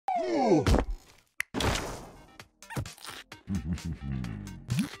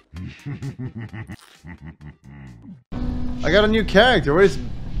I got a new character. Where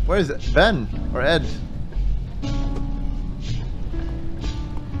is Ben or Ed?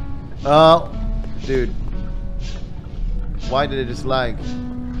 Dude. Why did it just lag?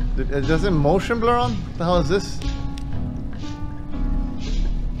 Does it motion blur on? What the hell is this?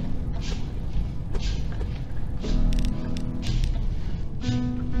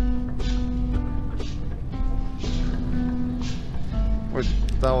 What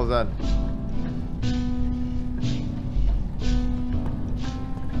the hell was that?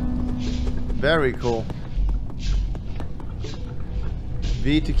 Very cool.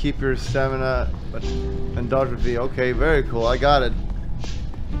 V to keep your stamina, and dodge with V. Okay, very cool. I got it.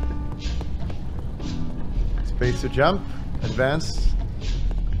 Space to jump. Advanced.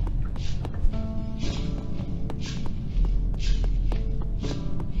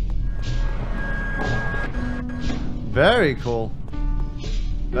 Very cool.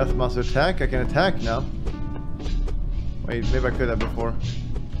 Left mouse attack. I can attack now. Wait, maybe I could have before.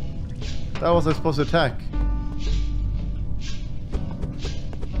 That was I supposed to attack.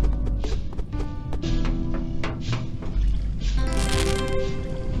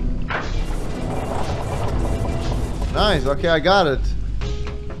 Nice, okay, I got it.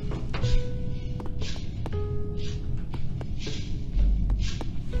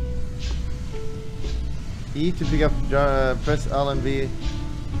 E to pick up, press L and V.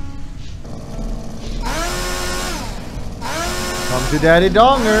 Come to Daddy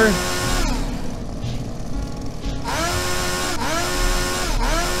Donger.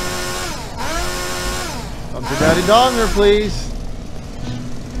 Come to Daddy Donger, please.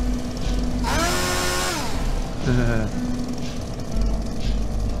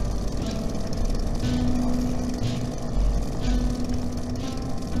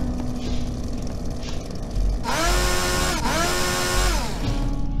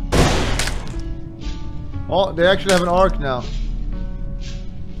 Oh, they actually have an arc now.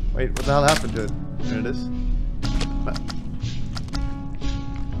 Wait, what the hell happened to it? There it is.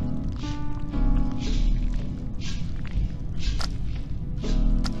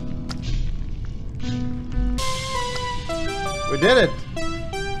 We did it!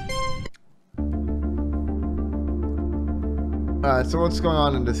 Alright, so what's going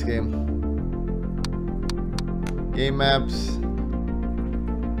on in this game? Game maps.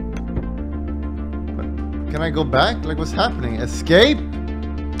 Can I go back? Like, what's happening? Escape?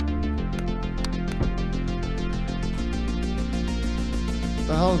 What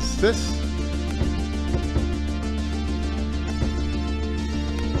the hell is this?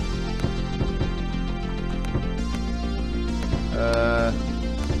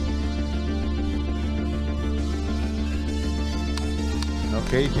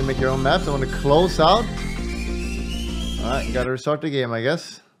 Okay, you can make your own maps. I want to close out. Alright, gotta restart the game, I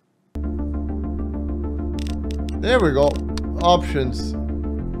guess. There we go. Options.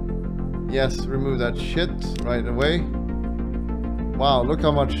 Yes, remove that shit right away. Wow, look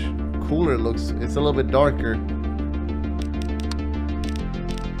how much cooler it looks. It's a little bit darker.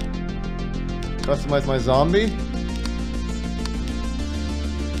 Customize my zombie.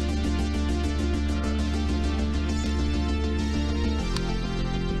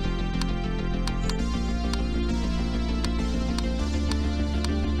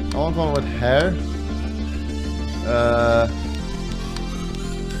 I want one with hair.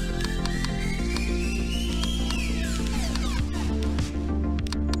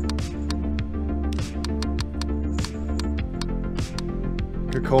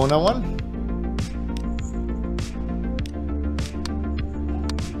 Kona one.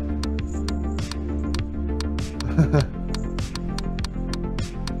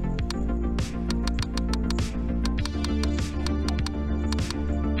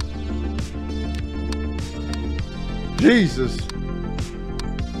 Jesus.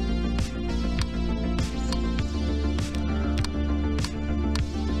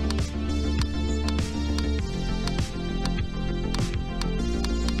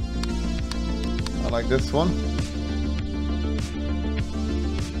 I like this one.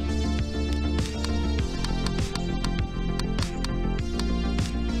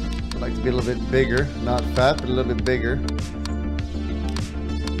 I like to be a little bit bigger, not fat, but a little bit bigger.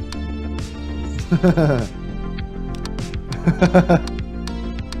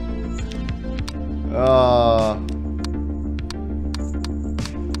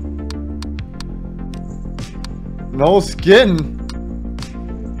 No skin.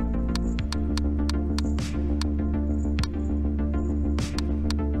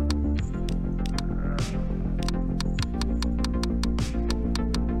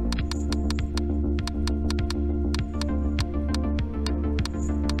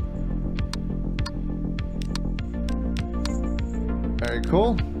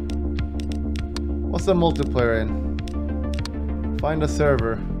 cool. What's the multiplayer in? Find a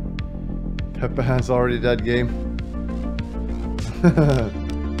server. Pepper Hand's already dead game.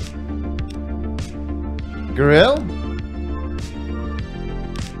 Grill?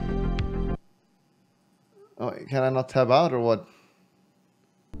 Oh, can I not tab out or what?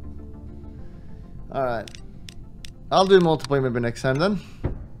 Alright. I'll do multiplayer maybe next time then.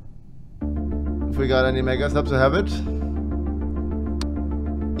 If we got any mega subs to have it.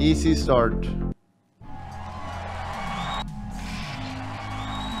 Easy start.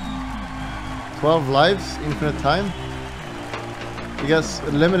 "12 lives, infinite time." You guess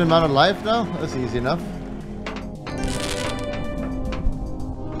a limited amount of life now? That's easy enough.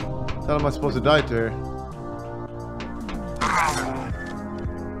 How am I supposed to die to her?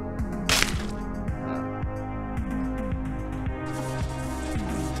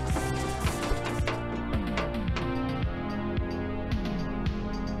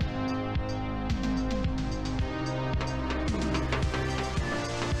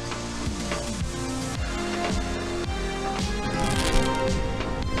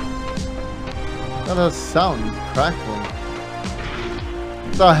 What does sound crackling?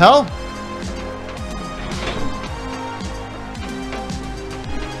 What the hell?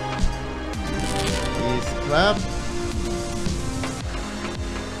 Easy clap.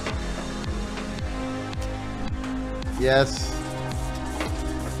 Yes.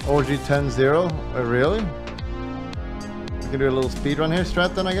 OG 10-0. Really? We can do a little speed run here,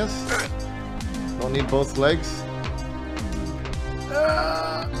 strat then, I guess. Don't need both legs.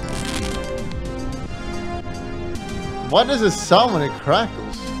 Why does it sound when it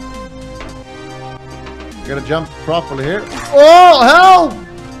crackles? Gotta jump properly here. Oh, help!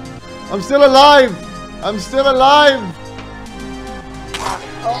 I'm still alive! I'm still alive!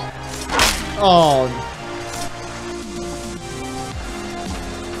 Oh.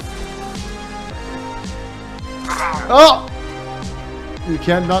 Oh! You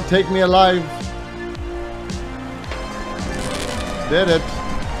cannot take me alive. Did it.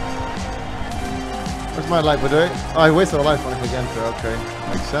 Where's my life? Oh, I wasted a life on it again. Okay,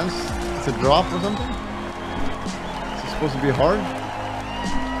 makes sense. It's a drop or something? Is it supposed to be hard?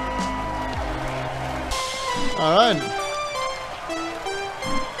 Alright.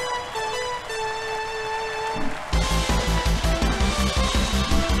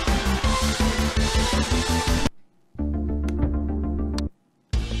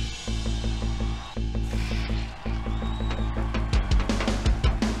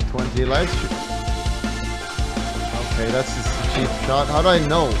 Lights. Okay, that's just a cheap shot. How do I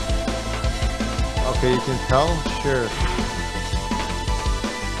know? Okay, you can tell? Sure.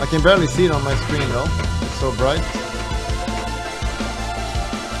 I can barely see it on my screen though. It's so bright.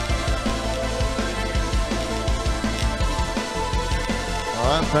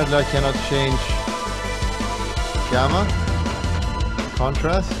 Alright, apparently I cannot change gamma.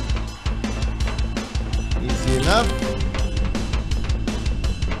 Contrast. Easy enough.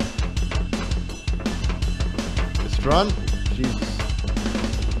 Run. Jesus.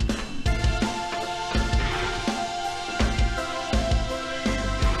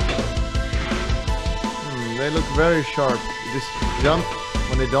 They look very sharp. You just jump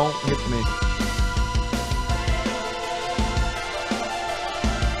when they don't hit me.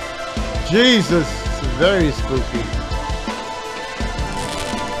 Jesus! It's very spooky.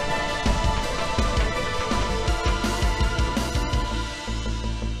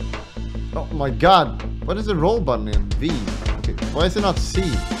 Oh my god! What is the roll button in? V. Okay. Why is it not C?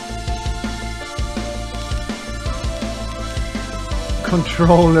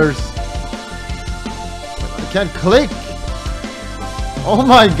 Controllers. I can't click. Oh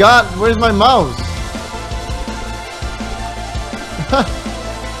my god, where's my mouse?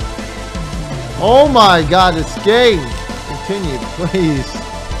 Oh my god, escape. Continue, please.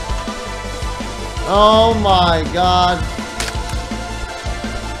 Oh my god.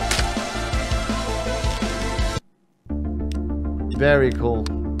 Very cool.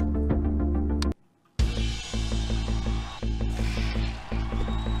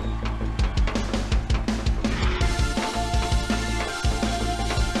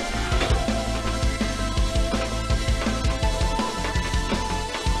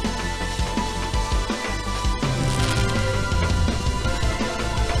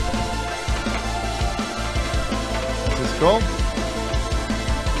 Let's go.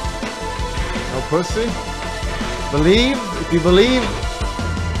 No pussy. Believe. If you believe,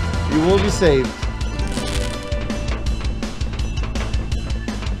 you will be saved.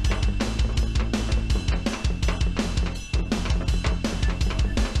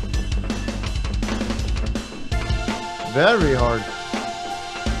 Very hard.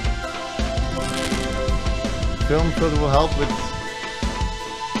 film filter will help with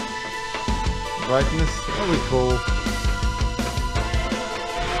brightness. That'll be cool.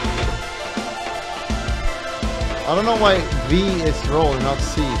 I don't know why V is roll and not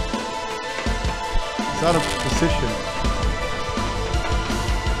C. It's out of position.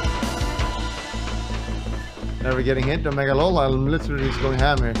 Never getting hit. Omega lol. I'm literally just going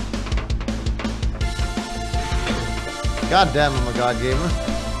ham here. God damn, I'm a god gamer.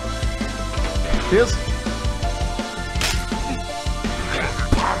 Feels.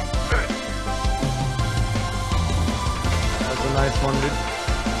 That's a nice one, dude.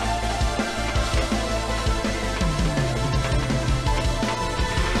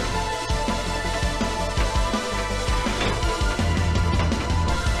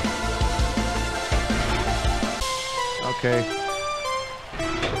 Okay.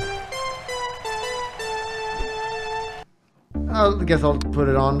 I guess I'll put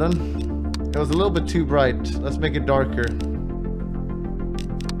it on then. It was a little bit too bright. Let's make it darker.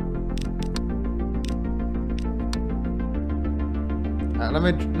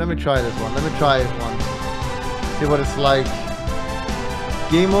 Let me try this one. Let me try it once. See what it's like.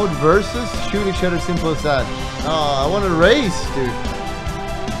 Game mode versus shoot each other. Simple as that. Oh, I want to race, dude.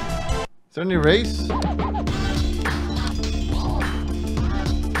 Is there any race?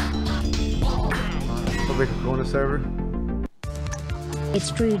 Go on the server.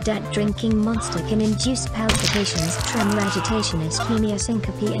 It's true that drinking Monster can induce palpitations, tremor, agitation, ischemia,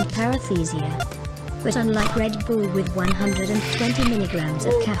 syncope and paresthesia. But unlike Red Bull with 120 milligrams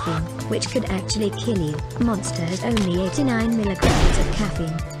of caffeine, which could actually kill you, Monster has only 89 milligrams of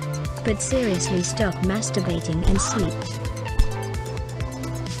caffeine. But seriously, stop masturbating and sleep.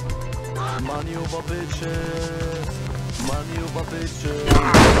 Money over bitches. Money over bitches.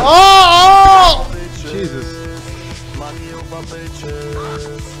 Oh! Jesus. Money over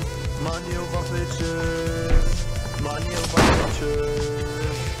bitches. Money over bitches. Money over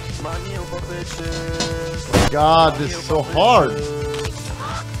bitches. Money over bitches. God, this is so hard.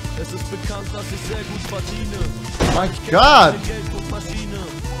 Es ist bekannt, dass ich sehr gut verdiene. My God.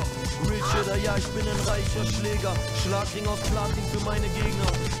 Real Shitter, ja, ich bin ein reicher Schläger. Schlagring aus Platin für meine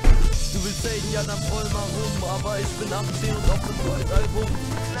Gegner. Du willst Aiden, ja dann voll mal rum. Aber ich bin 18 und auf dem Goldalbum.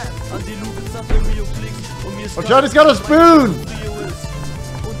 An die Luke sagt der Rio Klicks. Und mir ist Oh, Johnny's got a spoon!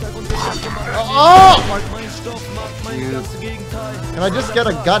 Oh! Mein Stoff macht mein ganzes Gegenteil. Can I just get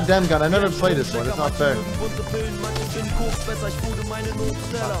a goddamn gun? I never played this one. It's not fair.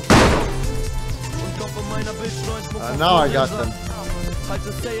 Now I got them.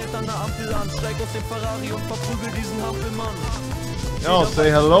 Yo, say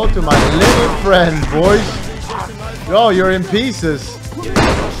hello to my little friend, boys. Yo, you're in pieces.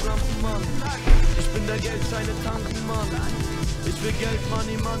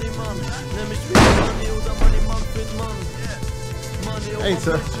 Hey,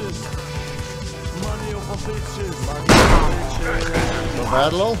 sir. No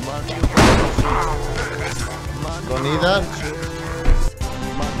bad, lol. Don't need that.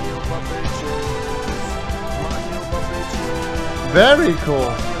 Very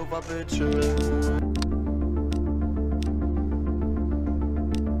cool.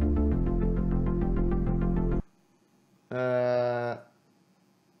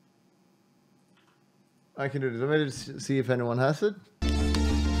 I can do this. Let me just see if anyone has it.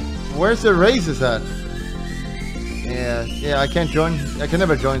 Where's the races at? Yeah, I can't join. I can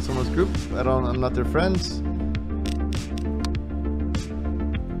never join someone's group. I'm not their friends.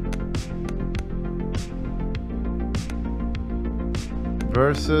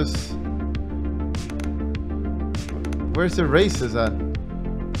 Versus. Where's the races at?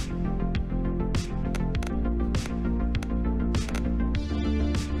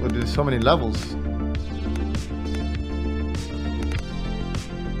 Well, there's so many levels.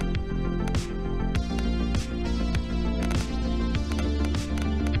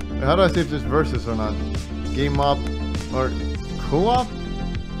 How do I see if there's versus or not? Game up or co-op?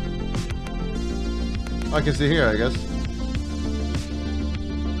 I can see here, I guess.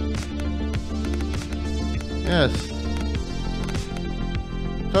 Yes.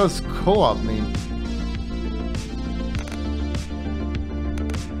 What does co-op mean?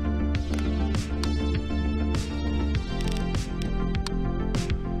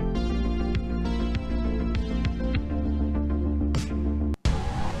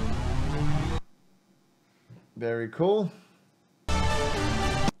 Very cool.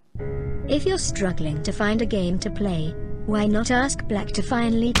 If you're struggling to find a game to play, why not ask Black to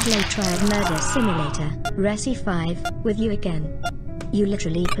finally play Triad Murder Simulator, Resi 5, with you again? You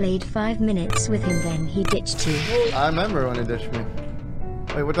literally played 5 minutes with him, then he ditched you. I remember when he ditched me.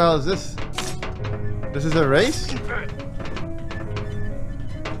 Wait, what the hell is this? This is a race?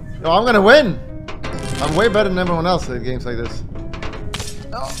 No, I'm gonna win! I'm way better than everyone else at games like this.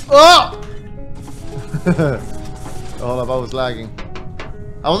 Oh! Hold up, I was lagging.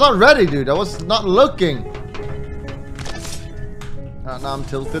 I was not ready, dude. I was not looking. Now I'm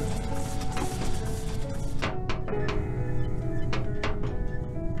tilted.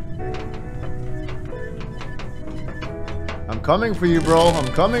 I'm coming for you, bro. I'm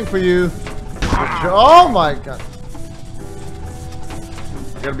coming for you. Oh my god.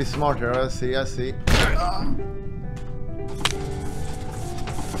 You gotta be smarter. I see, I see.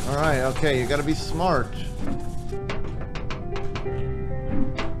 Alright, okay. You gotta be smart.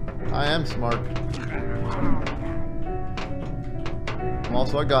 I am smart. I'm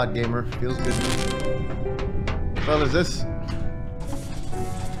also a god gamer. Feels good. What the hell is this?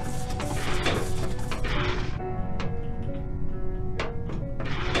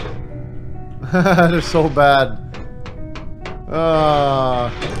 They're so bad.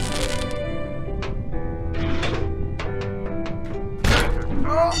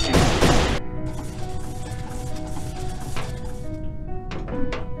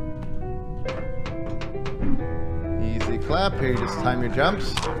 Easy clap. Here, you just time your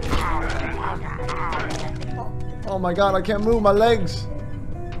jumps. Oh my god, I can't move my legs.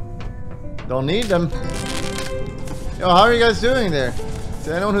 Don't need them. Yo, how are you guys doing there? Is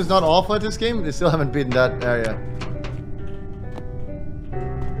there anyone who's not awful at this game? They still haven't beaten that area.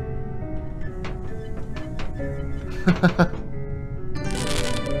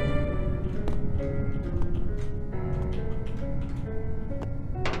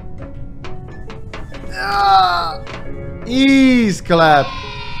 Ah! Ease clap.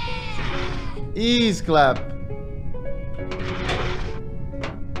 Ease clap.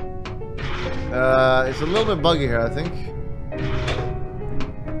 It's a little bit buggy here, I think.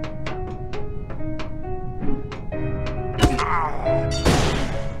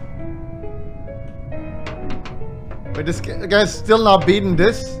 Wait, this guy's still not beating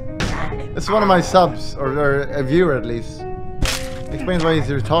this? It's one of my subs, or a viewer at least. Explains why he's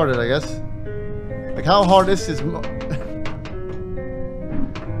retarded, I guess. Like, how hard is this?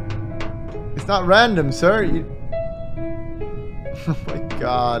 It's not random, sir. Oh my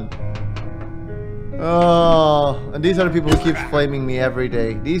god. Oh, and these are the people who keep flaming me every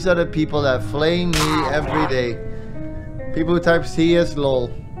day. These are the people that flame me every day. People who type CS lol.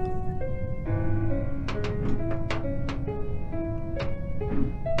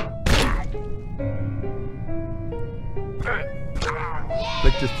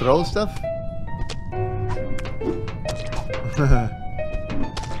 Like to throw stuff?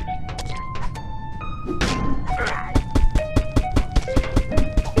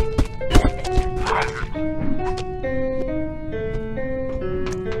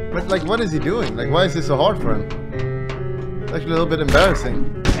 But like, what is he doing? Like, why is this so hard for him? It's actually a little bit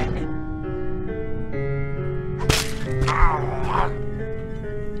embarrassing.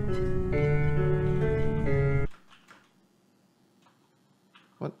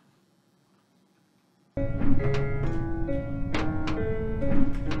 What?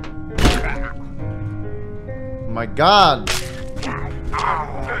 Oh my god!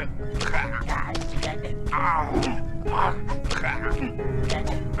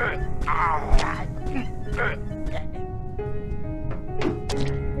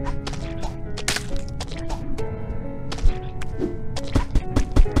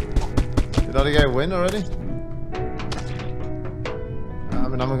 Did the other guy win already? I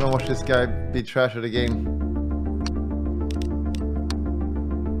mean, I'm gonna watch this guy be trash at the game.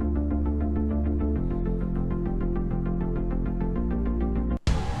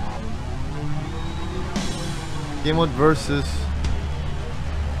 Game mode versus.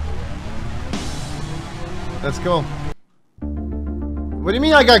 Let's go. What do you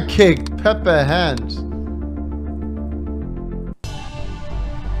mean I got kicked? Pepper hands.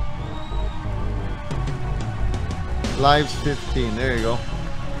 Lives 15. There you go.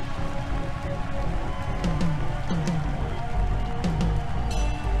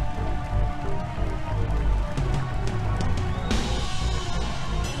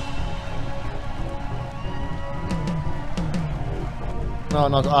 No,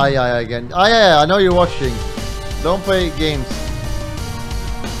 not I again. I know you're watching. Don't play games.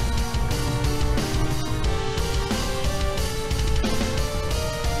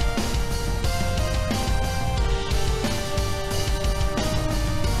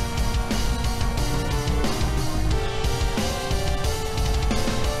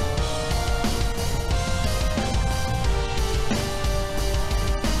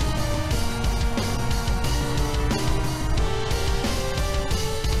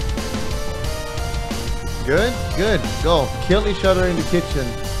 good. Go. Kill each other in the kitchen.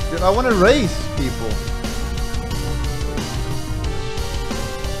 Dude, I want to race people.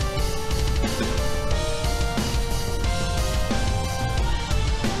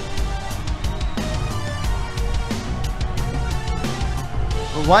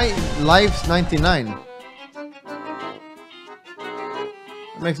 Why life's 99?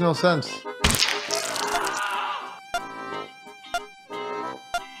 It makes no sense.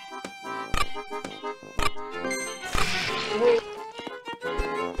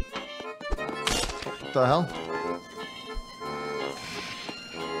 What the hell?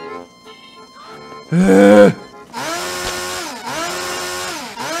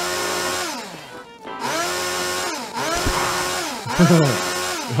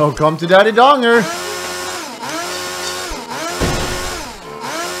 Oh, come to Daddy Donger.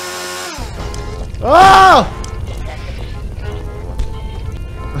 Oh!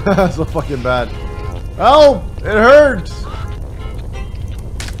 So fucking bad. Oh, it hurts.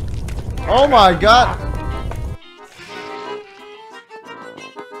 Oh my god.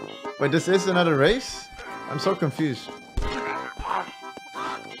 Wait, this is another race? I'm so confused.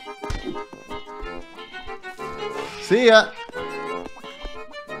 See ya.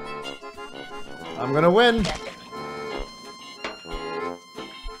 I'm gonna win.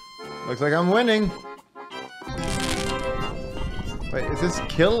 Looks like I'm winning. Wait, is this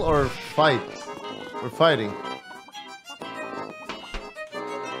kill or fight? We're fighting.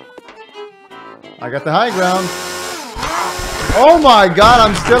 I got the high ground. Oh my god,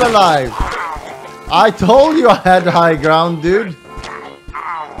 I'm still alive. I told you I had the high ground, dude.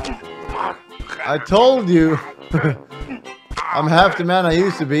 I told you. I'm half the man I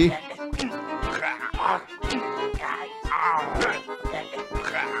used to be.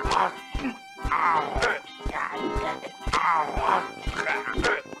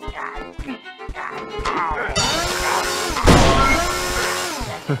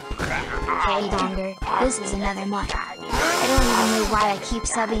 Hey Donger, this is another Mohr. I don't even know why I keep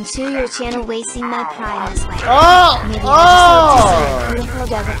subbing to your channel, wasting my prime this way. Maybe I'll just look to beautiful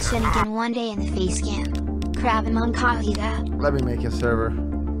devil Shinnigan one day in the face cam. Crab and Monkahida. Let me make a server.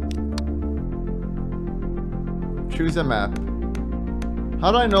 Choose a map.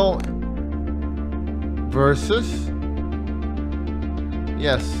 How do I know? Versus?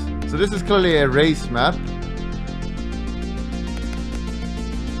 Yes. So this is clearly a race map.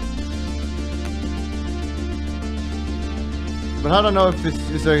 But I don't know if this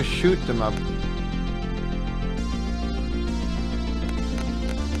is a shoot them up.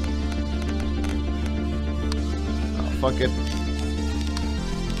 Oh, fuck it.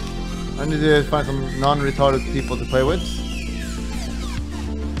 I need to find some non-retarded people to play with.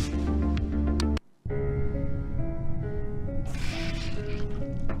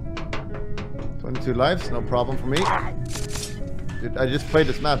 Two lives, no problem for me. Dude, I just played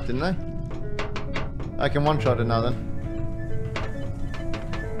this map, didn't I? I can one-shot it now then.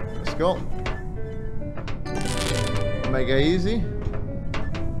 Let's go. Mega easy.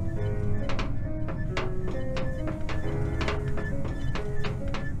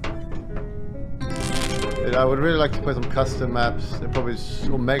 Dude, I would really like to play some custom maps. They're probably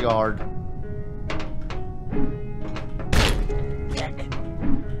so mega hard.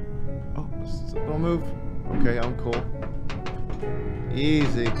 Don't move. Okay, I'm cool.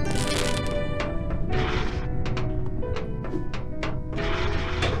 Easy.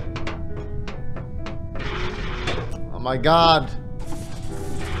 Oh my god.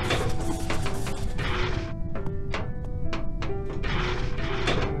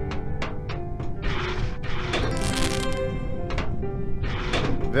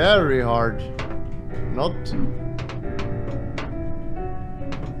 Very hard. Not.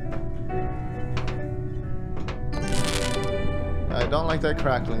 I don't like that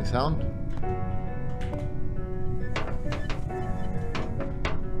crackling sound.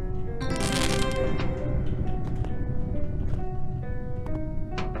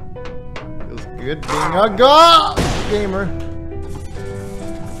 Feels good being a gamer.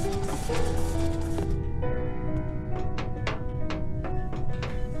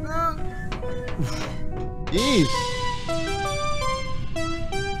 Jeez.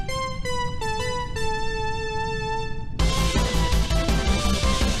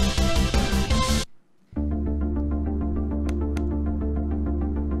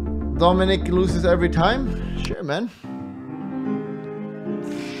 Dominic loses every time? Sure, man.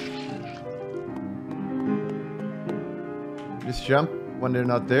 Just jump when they're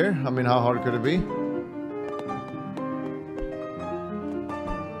not there. I mean, how hard could it be?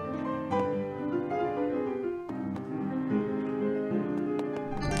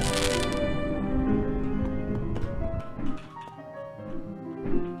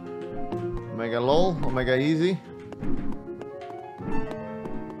 Omega lol, Omega easy.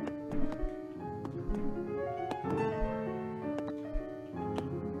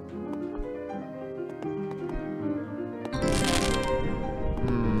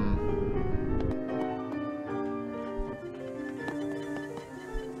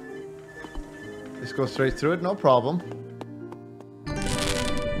 Just go straight through it, no problem.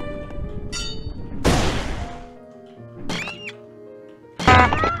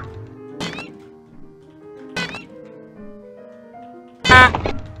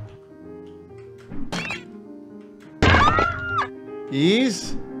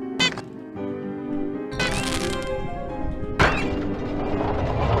 Ease.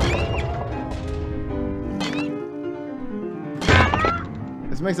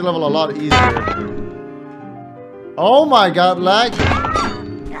 This makes the level a lot easier. Oh my god, lag.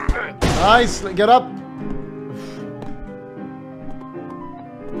 Nice, get up.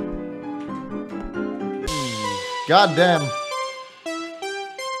 God damn.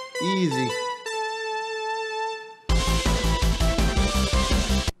 Easy.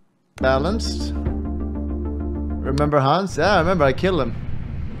 Balanced. Remember Hans? Yeah, I remember. I killed him.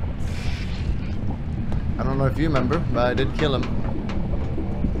 I don't know if you remember, but I did kill him.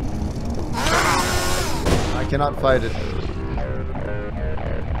 I cannot fight it.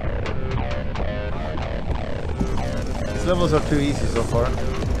 These levels are too easy so far.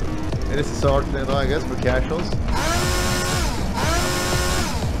 It is a sword, though, I guess, for casuals.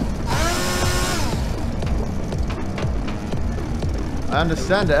 I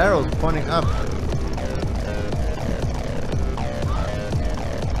understand the arrows pointing up.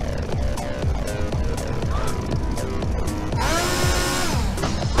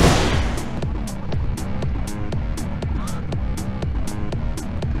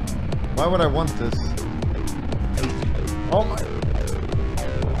 Why would I want this? Oh my...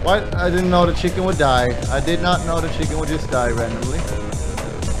 Why? I didn't know the chicken would die. I did not know the chicken would just die randomly.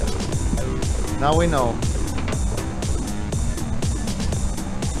 Now we know.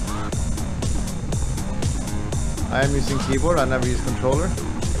 I am using keyboard, I never use controller.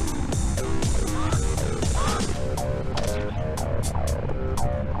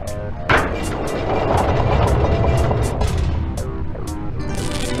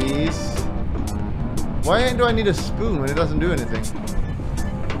 Jeez. Why do I need a spoon when it doesn't do anything?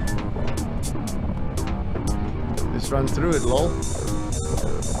 Just run through it, lol.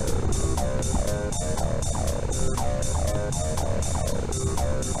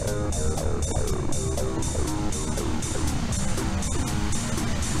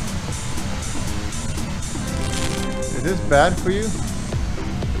 Is this bad for you?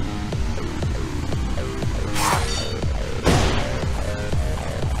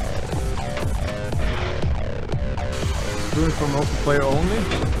 Spoon for multiplayer only?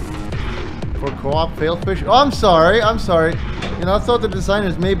 For co-op failfish? Oh, I'm sorry, I'm sorry. You know, I thought the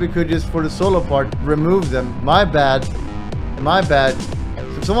designers maybe could just, for the solo part, remove them. My bad. My bad.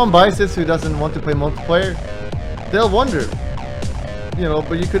 So if someone buys this who doesn't want to play multiplayer, they'll wonder. You know,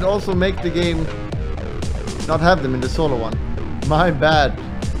 but you could also make the game not have them in the solo one. My bad.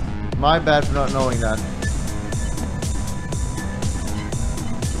 My bad for not knowing that.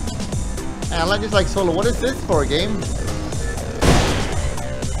 And I just like solo. What is this for a game?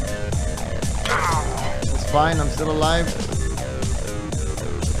 It's fine, I'm still alive.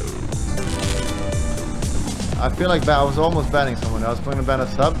 I feel like I was almost banning someone. I was going to ban a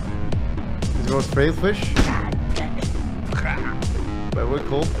sub. This goes failfish. But we're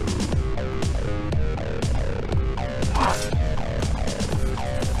cool.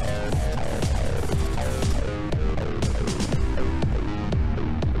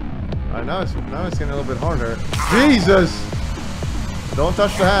 Now it's getting a little bit harder. Jesus! Don't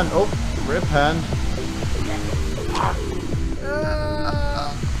touch the hand. Oh, rip hand.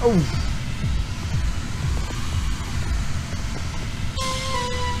 Oh.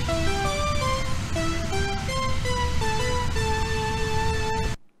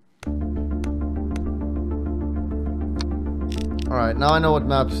 Alright, now I know what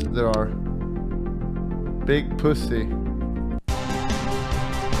maps there are. Big pussy.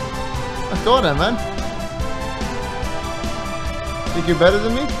 Let's go then, man. Think you're better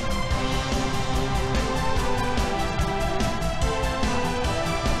than me?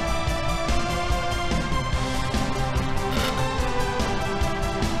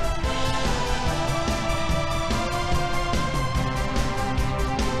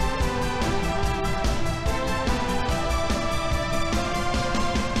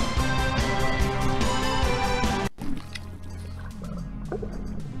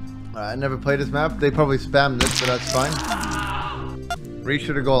 I never played this map. They probably spammed it, but that's fine. Reach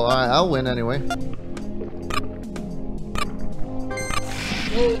to the goal. Alright, I'll win anyway. Is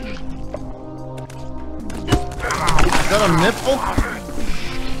that a nipple?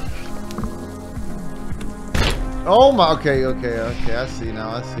 Oh my, okay, I see now,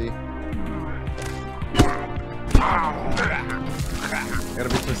 I see. Gotta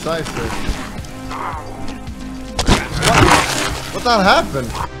be precise here. What that happened?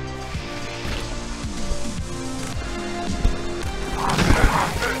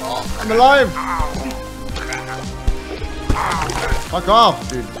 Oh, I'm alive! Fuck off,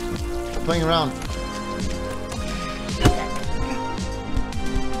 dude. I'm playing around.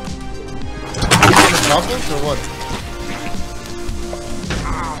 Bubbles or what?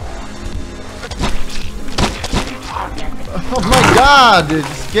 Oh my god, dude,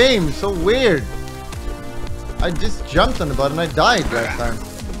 this game is so weird. I just jumped on the button, I died last time.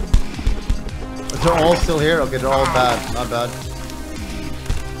 But they're all still here? Okay, they're all bad, not bad.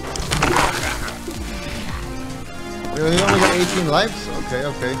 We only got 18 lives? Okay,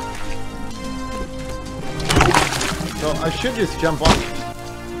 okay. So I should just jump on.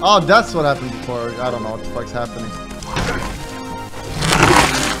 Oh, that's what happened before. I don't know what the fuck's happening.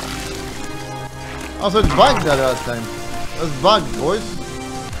 Oh, so it's bugged that last time. That's bugged, boys.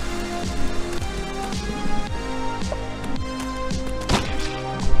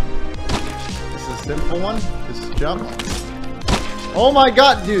 This is a simple one. Just jump. Oh my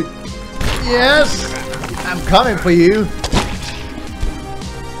god, dude. Yes! I'm coming for you.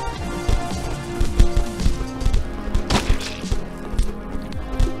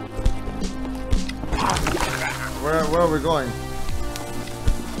 Where are we going?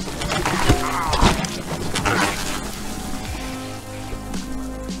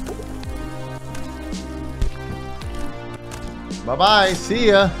 Bye-bye, see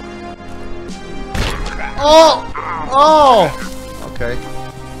ya. Oh! Oh! Okay.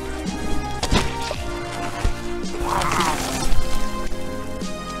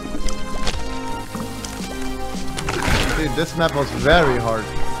 Dude, this map was very hard.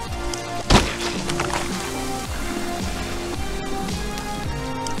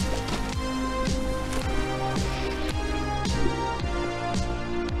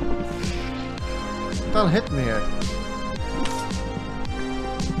 Don't hit me here.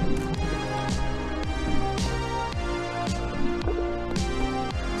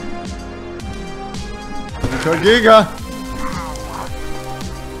 Giga!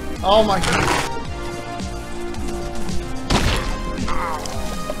 Oh my god.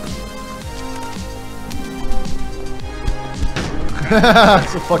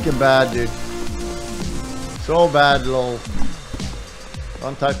 So fucking bad, dude. So bad, lol.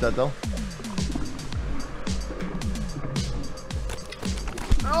 Don't type that though.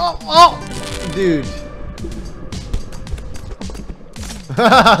 Oh, dude.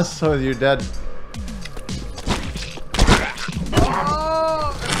 So you're dead.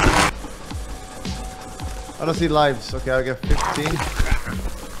 I don't see lives. Okay, I'll get 15.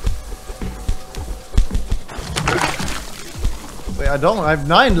 Wait, I don't. I have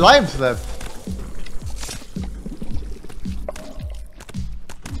 9 lives left.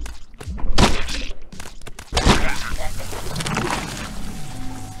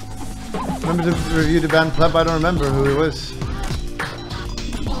 Remember to review the band club? I don't remember who it was.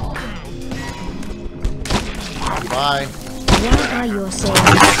 Bye. Why are you saying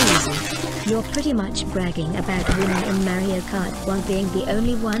this easy? You're pretty much bragging about winning in Mario Kart while being the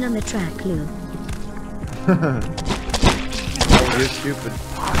only one on the track, Lou. Oh, you're stupid.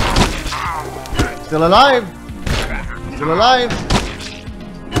 Still alive! Still alive!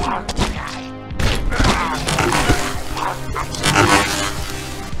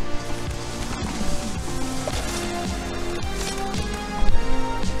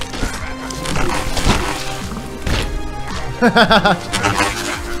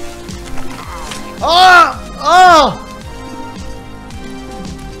 Oh! Oh!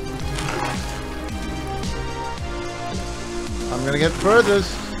 I'm gonna get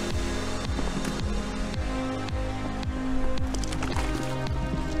furthest.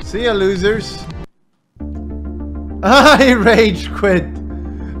 See ya, losers. I rage quit.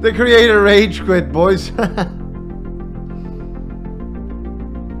 The creator rage quit, boys.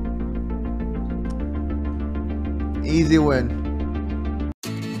 Easy win.